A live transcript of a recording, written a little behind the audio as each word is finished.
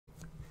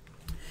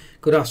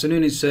Good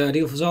afternoon, it's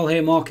Adil Fazal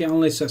here, market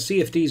analyst at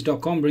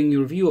CFDs.com, bringing you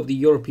a review of the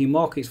European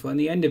markets for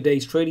the end of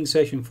days trading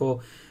session for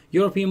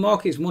European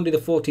markets, Monday the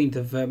 14th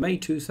of May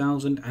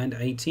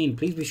 2018.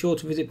 Please be sure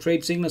to visit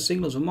TradeSignal,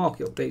 signals and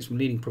market updates from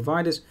leading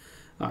providers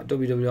at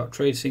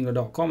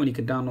www.tradesignal.com, and you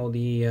can download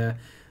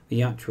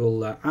the actual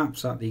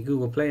apps at the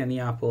Google Play and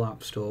the Apple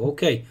App Store.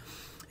 Okay,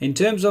 in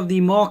terms of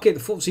the market, the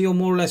FTSE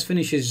more or less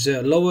finishes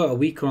lower, a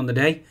weaker on the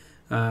day.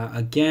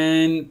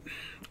 Again,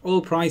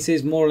 oil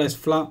prices more or less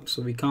flat,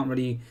 so we can't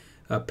really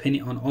pin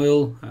it on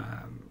oil.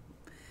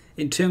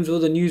 In terms of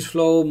the news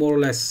flow, more or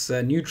less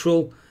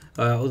neutral,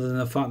 other than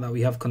the fact that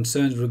we have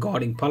concerns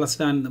regarding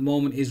Palestine at the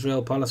moment.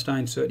 Israel,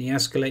 Palestine certainly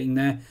escalating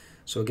there,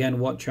 so again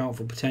watch out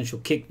for potential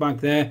kickback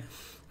there.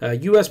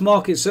 US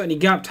markets certainly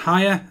gapped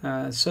higher,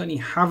 certainly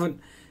haven't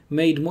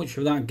made much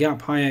of that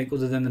gap higher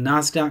other than the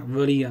Nasdaq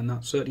really, and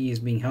that certainly is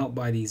being helped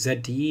by the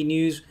ZTE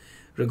news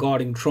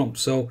regarding Trump.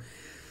 So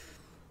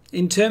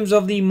in terms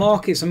of the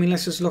markets, I mean,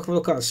 let's just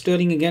look at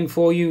sterling again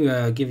for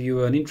you, give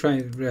you an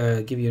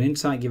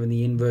insight given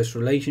the inverse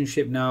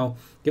relationship. Now,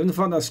 given the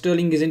fact that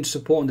sterling is into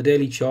support on the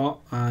daily chart,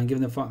 and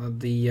given the fact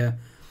that the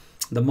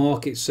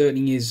market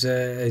certainly is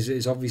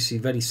obviously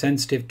very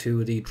sensitive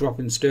to the drop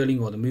in sterling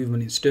or the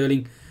movement in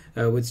sterling,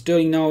 with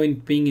sterling now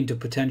being into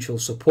potential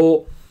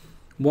support,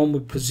 one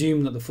would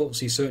presume that the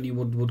FTSE certainly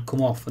would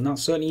come off, and that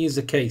certainly is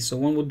the case. So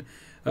one would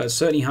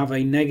certainly have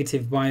a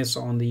negative bias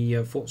on the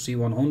FTSE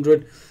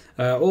 100.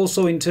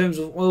 Also, in terms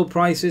of oil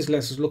prices,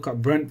 let's just look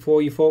at Brent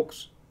for you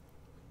folks.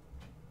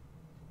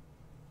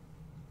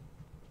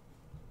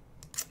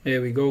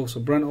 Here we go. So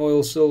Brent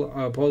oil still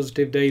a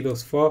positive day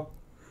thus far.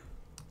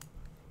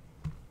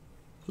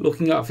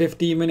 Looking at a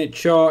 15-minute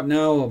chart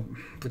now,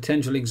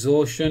 potential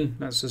exhaustion.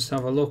 Let's just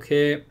have a look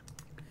here.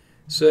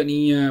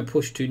 Certainly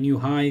pushed to new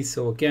highs.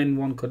 So again,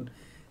 one could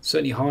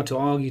certainly hard to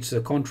argue to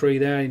the contrary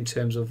there in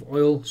terms of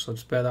oil. So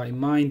just bear that in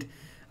mind.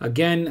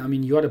 Again, I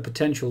mean, you had a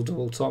potential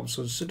double top,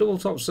 so a double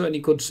top certainly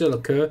could still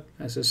occur.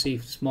 Let's just see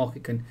if this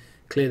market can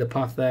clear the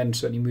path there and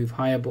certainly move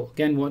higher. But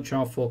again, watch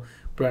out for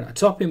Brent. A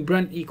top in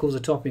Brent equals a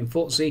top in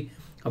FTSE.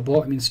 A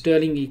bottom in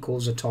sterling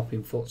equals a top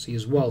in FTSE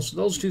as well. So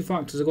those two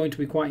factors are going to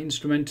be quite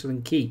instrumental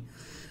and key.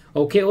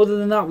 Okay, other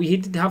than that, we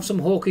did have some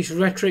hawkish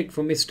rhetoric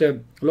from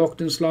Mr.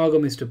 Lochtenslager,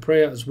 Mr.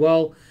 Prayer as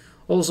well.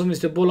 Also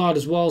Mr. Bullard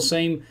as well,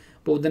 same.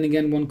 But then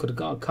again, one could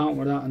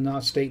counter that and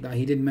that state that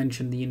he did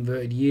mention the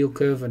inverted yield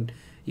curve, and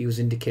he was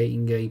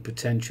indicating a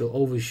potential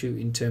overshoot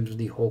in terms of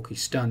the hawkish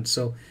stance.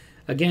 So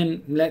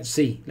again, let's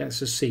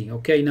just see.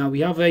 Okay, now we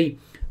have a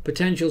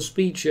potential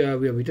speech.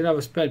 We did have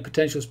a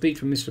potential speech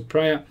from Mr.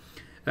 Pryor.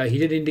 He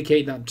did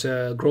indicate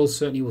that growth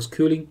certainly was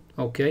cooling.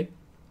 Okay,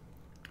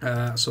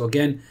 so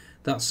again,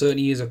 that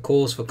certainly is a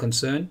cause for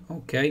concern.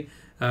 Okay,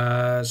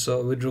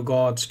 so with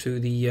regards to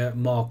the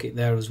market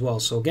there as well.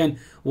 So again,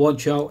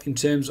 watch out in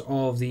terms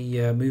of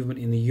the movement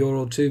in the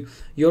euro too.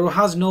 Euro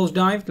has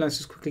nosedived. Let's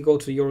just quickly go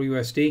to the euro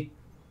USD.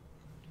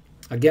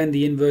 Again,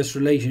 the inverse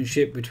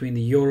relationship between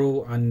the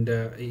euro and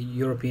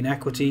European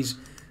equities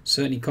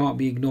certainly can't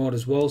be ignored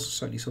as well. So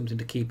certainly something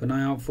to keep an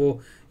eye out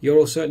for.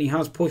 Euro certainly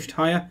has pushed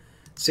higher.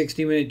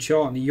 60-minute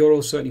chart and the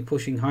euro certainly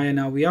pushing higher.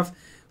 Now we have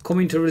come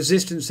into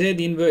resistance here.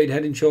 The inverted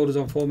head and shoulders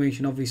on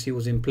formation obviously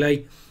was in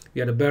play. We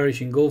had a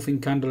bearish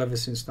engulfing candle ever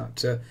since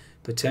that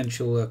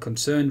potential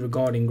concern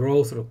regarding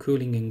growth or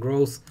cooling in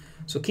growth.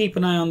 So keep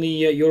an eye on the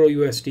euro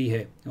USD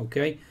here.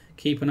 Okay,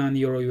 keep an eye on the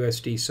euro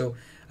USD. So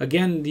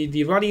again,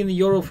 the rally in the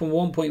euro from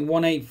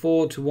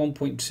 1.184 to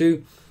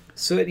 1.2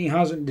 certainly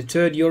hasn't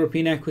deterred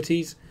European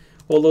equities,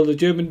 although the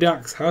German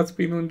DAX has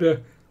been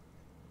under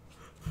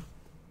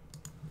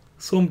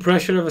some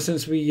pressure ever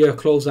since we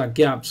closed that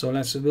gap. So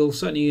we'll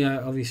certainly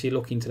obviously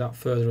look into that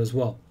further as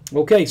well.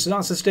 Okay, so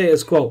that's the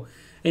status quo.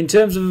 In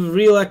terms of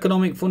real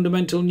economic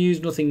fundamental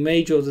news, nothing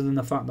major other than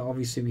the fact that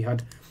obviously we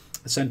had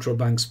a central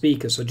bank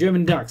speaker. So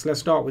German DAX, let's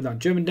start with that.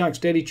 German DAX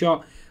daily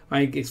chart,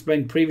 I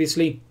explained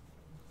previously.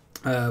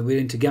 We're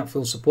into gap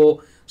fill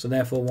support, so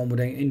therefore one would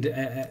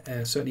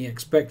certainly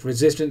expect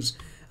resistance,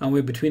 and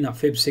we're between that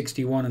fib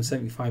 61 and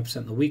 75%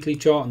 of the weekly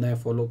chart, and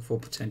therefore look for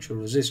potential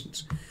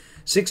resistance.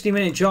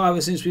 60-minute chart,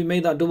 ever since we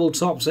made that double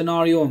top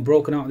scenario and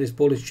broken out of this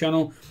bullish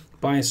channel,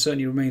 bias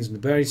certainly remains on the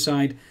bearish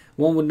side.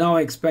 One would now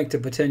expect a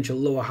potential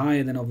lower high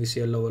and then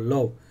obviously a lower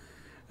low.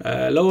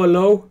 Lower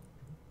low,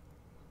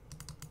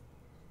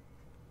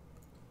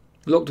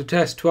 look to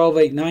test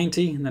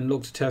 12,890 and then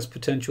look to test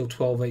potential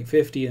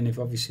 12,850, and if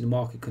obviously the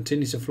market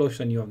continues to flush,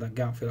 then you have that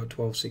gap fill at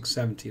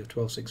 12,670 or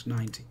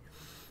 12,690.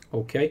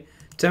 Okay,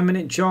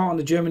 10-minute chart on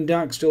the German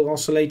DAX still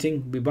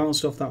oscillating. We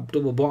bounced off that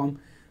double bottom,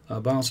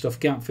 bounced off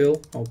gap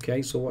fill.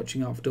 Okay, so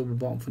watching out for double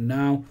bottom for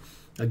now.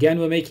 Again,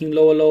 we're making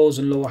lower lows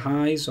and lower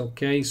highs.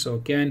 Okay, so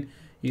again,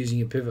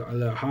 using a pivot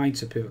high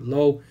to pivot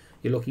low,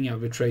 you're looking at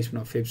retracement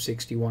of fib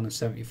 61 and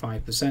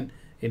 75%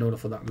 in order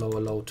for that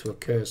lower low to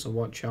occur. So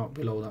watch out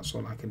below. That's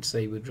all I can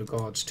say with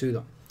regards to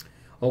that.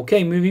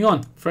 Okay, moving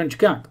on. French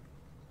CAC.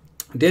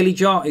 Daily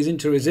chart is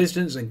into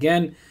resistance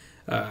again.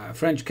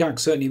 French CAC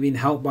certainly been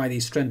helped by the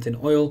strength in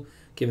oil,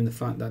 given the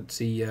fact that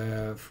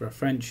the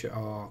French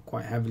are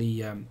quite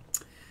heavily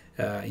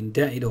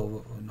indebted,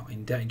 or not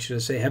indebted, should I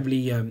say,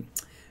 heavily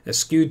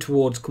skewed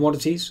towards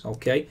commodities.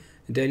 Okay,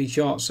 the daily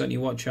chart, certainly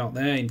watch out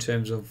there in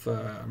terms of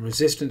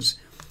resistance.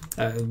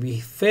 We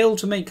failed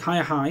to make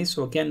higher highs,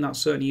 so again that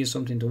certainly is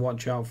something to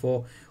watch out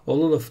for,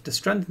 although the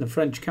strength in the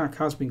French CAC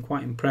has been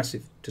quite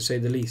impressive, to say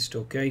the least.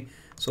 Okay,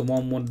 so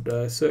one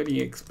would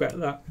certainly expect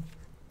that.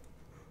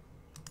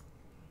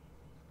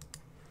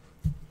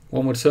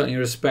 One would certainly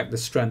respect the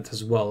strength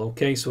as well.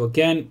 Okay, so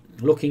again,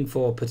 looking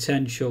for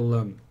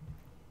potential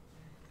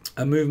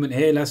a movement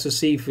here. Let's just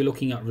see if we're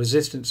looking at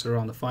resistance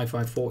around the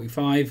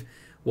 5545.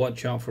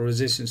 Watch out for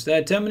resistance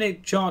there.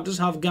 10-minute chart does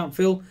have gap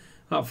fill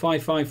at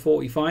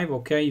 5545.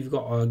 Okay, you've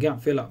got a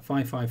gap fill at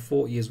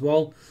 5540 as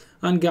well,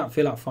 and gap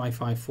fill at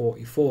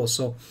 5544.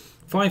 So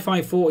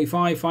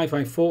 5545,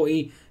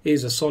 5540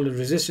 is a solid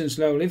resistance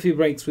level. If you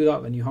break through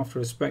that, then you have to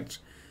respect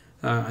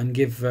and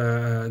give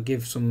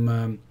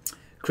some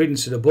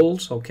credence to the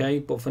bulls. Okay,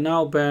 but for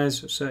now,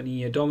 bears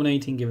certainly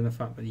dominating, given the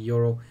fact that the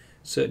euro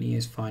certainly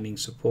is finding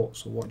support,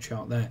 so watch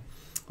out there.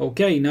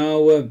 Okay,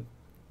 now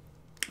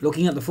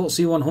looking at the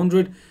FTSE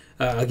 100,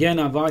 again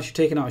I've actually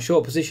taken out a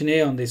short position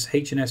here on this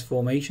H&S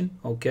formation.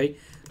 Okay,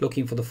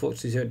 looking for the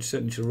FTSE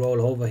certainly to roll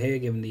over here,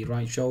 given the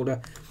right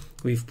shoulder.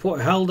 We've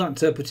held that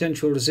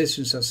potential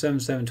resistance at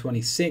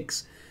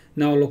 7726.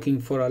 Now looking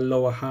for a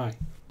lower high,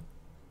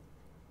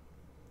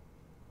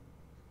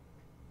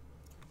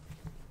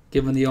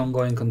 given the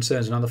ongoing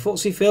concerns. Now the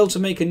FTSE failed to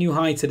make a new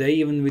high today,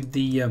 even with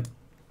the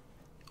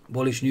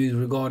bullish news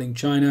regarding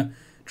China,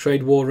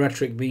 trade war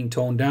rhetoric being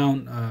toned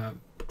down.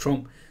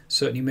 Trump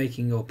certainly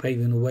making or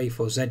paving the way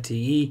for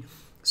ZTE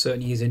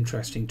certainly is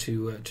interesting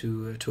to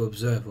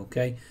observe.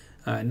 Okay,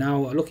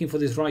 now looking for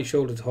this right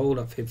shoulder to hold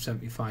at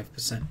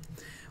 75%.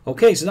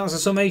 Okay, so that's a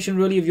summation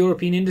really of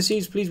European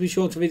indices. Please be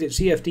sure to visit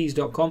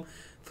cfds.com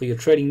for your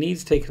trading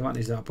needs. Take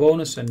advantage of that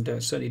bonus, and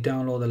certainly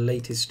download the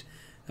latest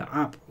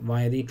app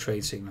via the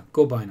Trade Signal.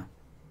 Goodbye now.